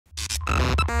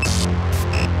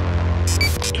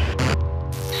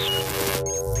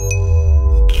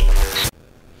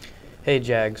Hey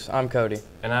Jags, I'm Cody.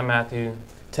 And I'm Matthew.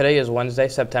 Today is Wednesday,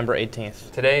 September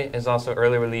 18th. Today is also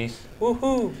early release.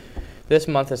 Woohoo! This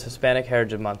month is Hispanic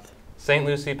Heritage Month. St.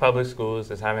 Lucie Public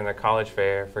Schools is having their college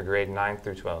fair for grade 9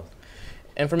 through 12.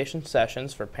 Information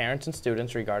sessions for parents and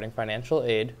students regarding financial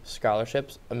aid,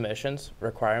 scholarships, admissions,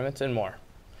 requirements, and more.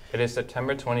 It is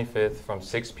September 25th from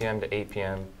 6 p.m. to 8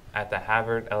 p.m. at the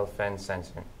Havard L. Fenn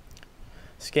Center.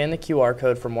 Scan the QR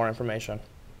code for more information.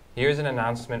 Here's an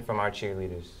announcement from our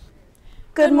cheerleaders.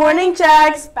 Good morning,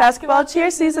 Jags! Basketball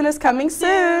cheer season is coming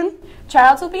soon!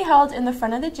 Tryouts will be held in the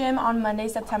front of the gym on Monday,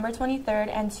 September 23rd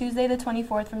and Tuesday the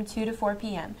 24th from 2 to 4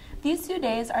 p.m. These 2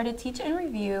 days are to teach and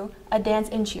review a dance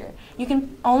and cheer. You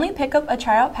can only pick up a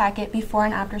tryout packet before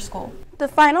and after school. The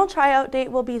final tryout date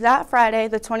will be that Friday,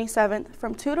 the 27th,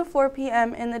 from 2 to 4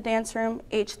 p.m. in the dance room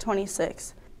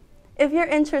H26. If you're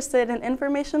interested, an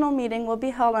informational meeting will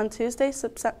be held on Tuesday,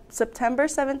 September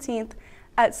 17th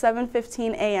at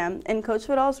 7:15 a.m. in Coach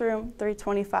Vidal's room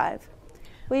 325.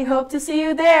 We hope to see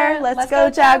you there. Let's go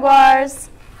Jaguars!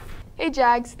 Hey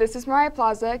Jags, this is Mariah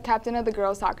Plaza, captain of the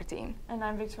girls soccer team. And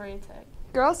I'm Victoria Tech.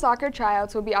 Girls soccer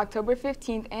tryouts will be October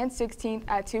 15th and 16th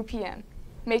at 2 p.m.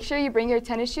 Make sure you bring your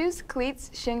tennis shoes,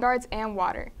 cleats, shin guards, and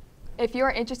water. If you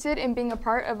are interested in being a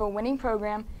part of a winning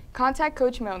program, contact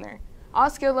Coach Milner. All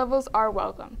skill levels are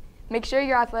welcome. Make sure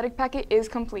your athletic packet is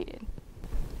completed.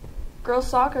 Girls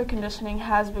soccer conditioning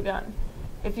has begun.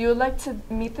 If you would like to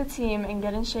meet the team and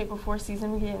get in shape before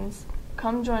season begins,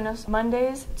 come join us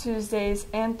Mondays, Tuesdays,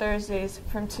 and Thursdays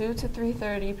from 2 to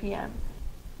 3:30 p.m.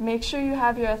 Make sure you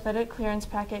have your athletic clearance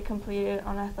packet completed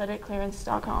on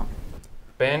athleticclearance.com.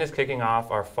 Band is kicking off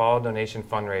our fall donation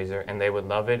fundraiser, and they would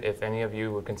love it if any of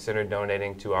you would consider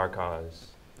donating to our cause.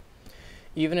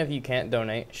 Even if you can't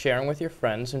donate, sharing with your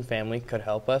friends and family could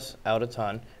help us out a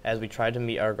ton as we try to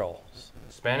meet our goals.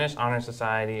 Spanish Honor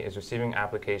Society is receiving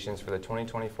applications for the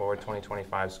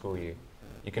 2024-2025 school year.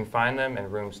 You can find them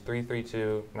in rooms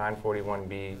 332,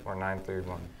 941B, or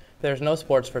 931. There's no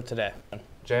sports for today.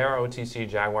 JROTC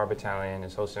Jaguar Battalion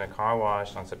is hosting a car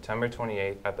wash on September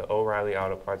 28th at the O'Reilly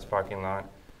Auto Parts parking lot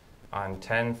on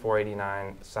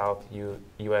 10489 South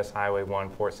U.S. Highway 1,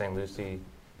 Port St. Lucie,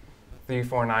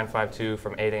 34952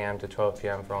 from 8 a.m. to 12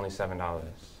 p.m. for only $7.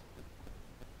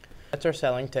 Vets are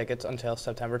selling tickets until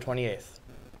September 28th.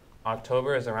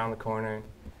 October is around the corner.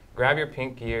 Grab your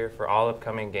pink gear for all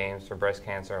upcoming games for Breast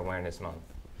Cancer Awareness Month.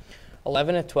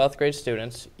 11th and 12th grade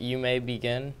students, you may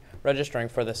begin registering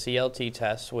for the CLT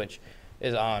test, which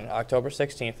is on October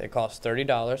 16th. It costs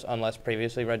 $30 unless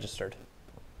previously registered.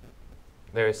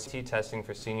 There is CT testing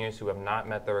for seniors who have not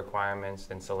met the requirements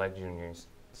and select juniors.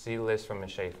 See list from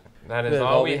Ms. Schaefer. That is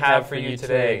all we have for you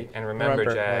today. And remember,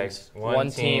 Jags,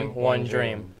 one team, one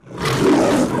dream.